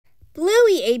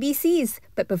Bluey ABCs.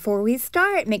 But before we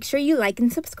start, make sure you like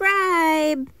and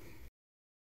subscribe.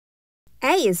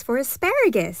 A is for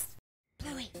asparagus.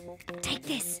 Bluey, take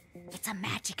this. It's a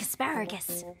magic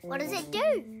asparagus. What does it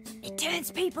do? It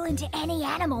turns people into any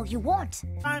animal you want.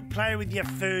 Don't play with your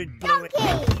food, Bluey.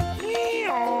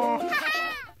 Donkey!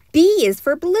 B is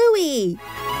for Bluey.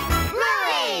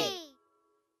 Bluey!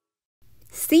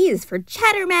 C is for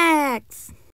Cheddar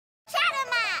Max. Cheddar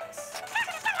Max!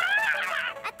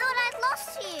 I thought I'd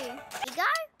lost you. You go?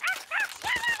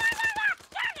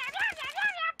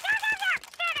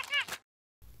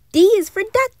 D is for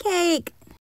Duck Cake.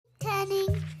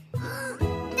 Turning.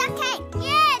 Duck cake!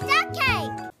 Yeah, duck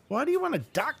cake! Why do you want a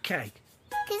duck cake?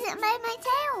 Because it made my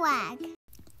tail wag.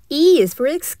 E is for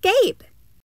Escape.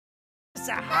 It's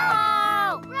a hug.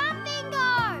 Oh! Run,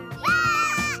 Bingo!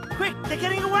 Yeah! Quick, they're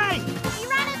getting away. We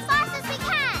run as fast as we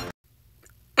can.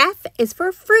 F is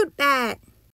for Fruit Bat.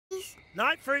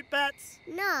 Night, fruit bats.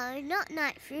 No, not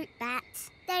night fruit bats.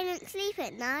 They don't sleep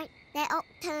at night. They're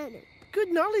nocturnal. Good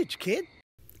knowledge, kid.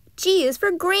 G is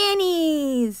for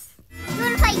Grannies. You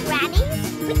want to play grannies?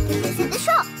 We can do this at the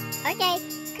shop. Okay,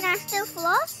 can I still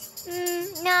floss?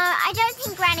 No, I don't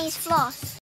think grannies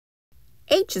floss.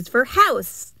 H is for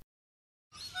House.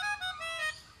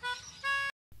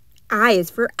 I is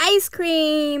for Ice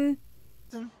Cream.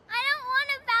 I don't want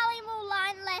a volleyball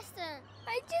line lesson.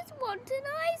 I just want an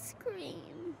ice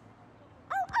cream.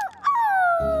 Oh, oh,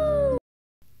 oh!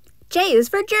 J is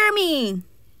for Jeremy.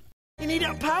 You need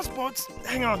our passports.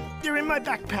 Hang on, they're in my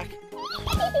backpack.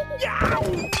 Yow!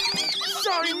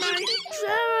 Sorry, mate.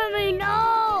 Jeremy,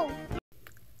 no!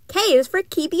 K is for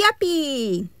Keepy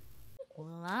Uppy.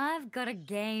 Well, I've got a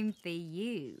game for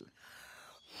you.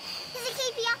 Is it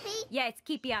Keepy Uppy? Yeah, it's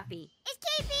Keepy Uppy. It's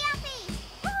Keepy Uppy!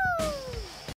 Woo!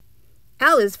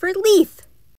 L is for Leaf.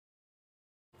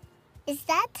 Is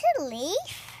that a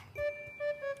leaf?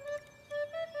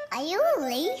 Are you a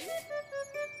leaf?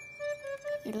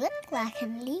 You look like a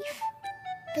leaf,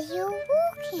 but you're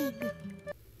walking.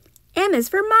 M is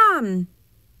for Mom.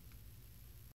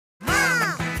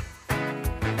 Mom!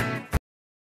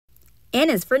 N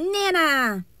is for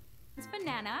Nana. It's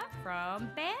Banana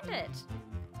from Bandit.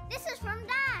 This is from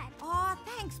Dad. Oh,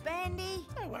 thanks, Bandy.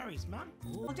 No worries, Mum.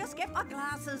 I'll just get my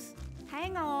glasses.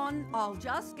 Hang on, I'll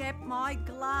just get my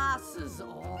glasses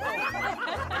on.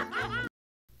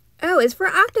 O is for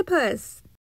Octopus.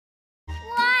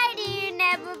 Why do you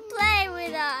never play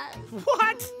with us?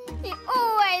 What? You're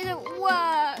always at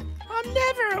work. I'm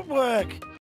never at work.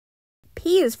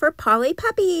 P is for Polly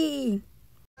Puppy.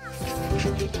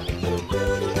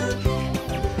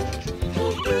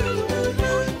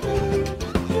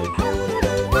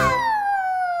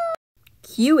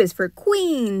 Q is for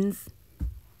Queens.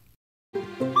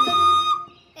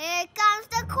 Here comes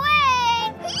the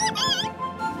queen.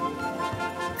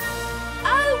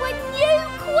 Oh, a new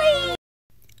queen.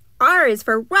 R is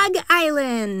for Rug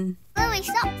Island. Bluey,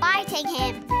 stop biting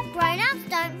him. Grown-ups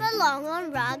don't belong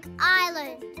on Rug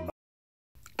Island.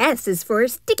 S is for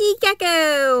Sticky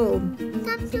Gecko.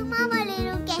 Come to Mama,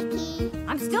 little Gecky.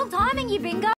 I'm still timing you,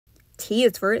 Bingo. T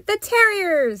is for the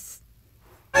Terriers.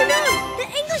 Oh no! The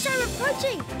English are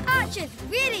approaching! Archers,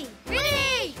 ready!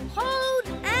 Ready! Hold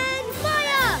and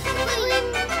fire! Hold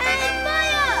and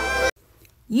fire!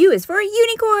 U is for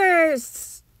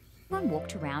Unicorns. One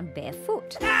walked around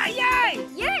barefoot. Ah, yay!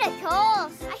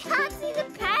 Unicorns! I can't see the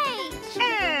page!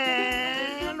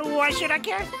 And why should I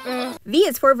care? V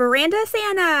is for Veranda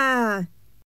Santa.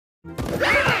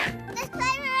 Let's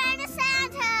play Miranda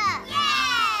Santa!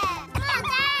 Yeah!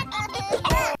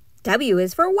 W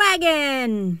is for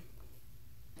Wagon.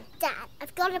 Dad,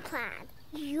 I've got a plan.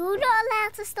 You're not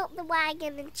allowed to stop the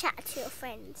wagon and chat to your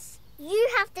friends. You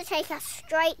have to take us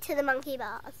straight to the monkey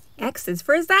bars. X is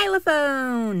for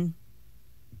Xylophone.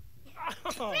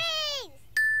 Oh.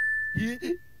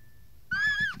 Freeze!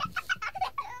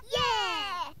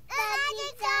 Yeah! The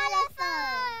magic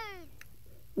xylophone!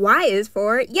 Y is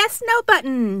for Yes No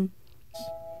Button.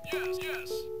 Yes,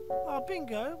 yes. Oh,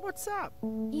 Bingo, what's up?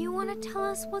 You want to tell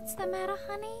us what's the matter,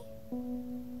 honey?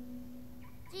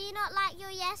 Do you not like your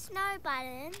yes/no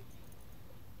button?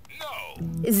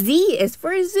 Z is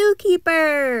for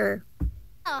Zookeeper.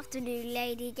 Afternoon,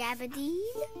 Lady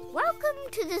Gabardine. Welcome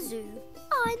to the zoo.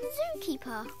 I'm the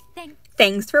zookeeper.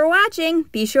 Thanks for watching.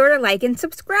 Be sure to like and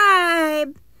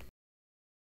subscribe.